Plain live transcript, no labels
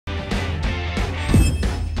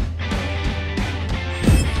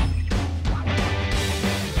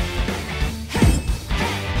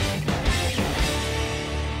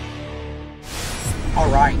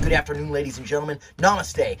Good afternoon, ladies and gentlemen.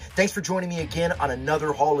 Namaste. Thanks for joining me again on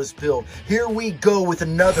another Hauler's Build. Here we go with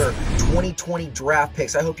another 2020 draft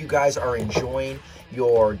picks. I hope you guys are enjoying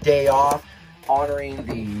your day off, honoring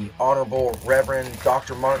the Honorable Reverend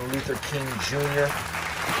Dr. Martin Luther King Jr.,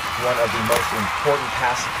 one of the most important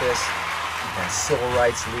pacifists and civil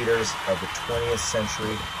rights leaders of the 20th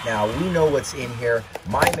century. Now, we know what's in here.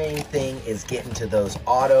 My main thing is getting to those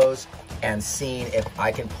autos and seeing if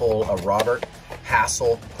I can pull a Robert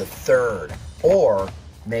Hassel III, or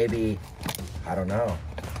maybe, I don't know,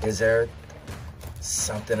 is there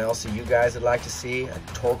something else that you guys would like to see? A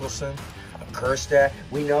Torkelson, a Kerstad?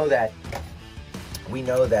 We know that,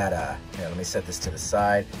 here, let me set this to the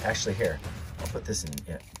side. Actually, here, I'll put this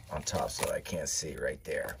on top so I can't see right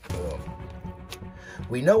there. Boom.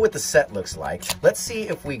 We know what the set looks like. Let's see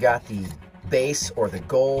if we got the base or the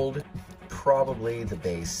gold. Probably the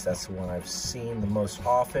base. That's the one I've seen the most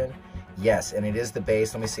often. Yes, and it is the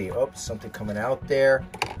base. Let me see. Oh, something coming out there.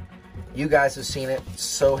 You guys have seen it.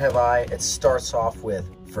 So have I. It starts off with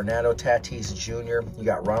Fernando Tatis Jr. You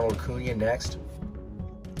got Ronald Acuna next.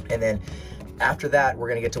 And then after that, we're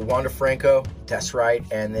going to get to Wander Franco. That's right.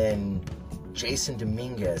 And then Jason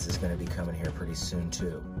Dominguez is going to be coming here pretty soon,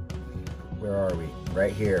 too. Where are we?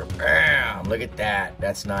 Right here. Bam! Look at that.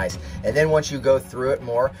 That's nice. And then once you go through it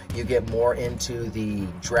more, you get more into the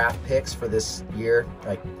draft picks for this year,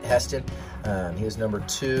 like Heston. He was number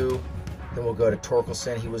 2. Then we'll go to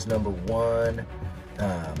Torkelson. He was number 1.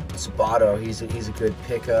 Sabato, he's a good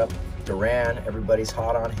pickup. Duran, everybody's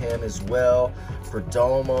hot on him as well.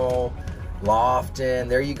 Perdomo, Lofton.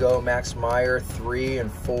 There you go. Max Meyer, 3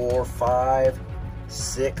 and 4, 5,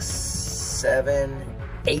 6, 7,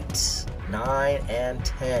 8. 9 and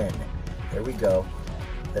 10. There we go.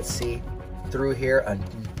 Let's see through here a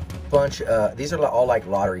bunch. These are all like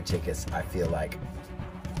lottery tickets, I feel like.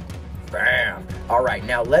 Bam. All right,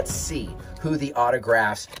 now let's see who the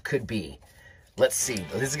autographs could be. Let's see.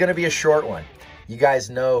 This is going to be a short one. You guys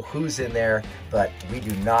know who's in there, but we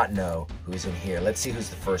do not know who's in here. Let's see who's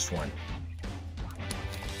the first one.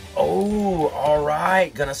 Oh, all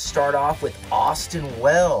right. Gonna start off with Austin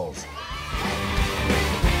Wells.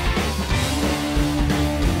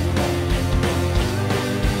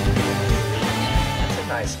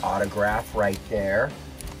 Nice autograph right there.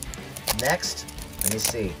 Next, let me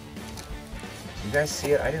see. You guys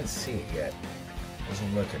see it? I didn't see it yet.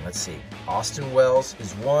 Wasn't looking. Let's see. Austin Wells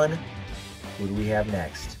is 1. Who do we have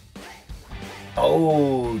next?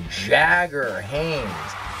 Oh, Jagger Haynes.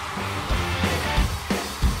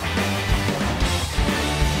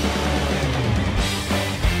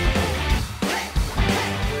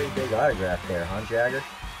 Very big autograph there, huh, Jagger?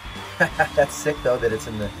 That's sick though that it's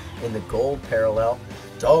in the gold parallel.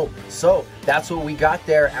 Dope. So that's what we got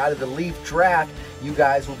there out of the Leaf draft. You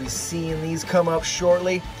guys will be seeing these come up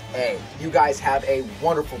shortly. Hey, you guys have a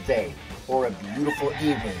wonderful day or a beautiful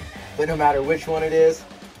evening. But no matter which one it is,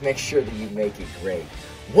 make sure that you make it great.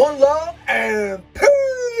 One love and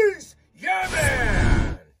peace. Yeah, man.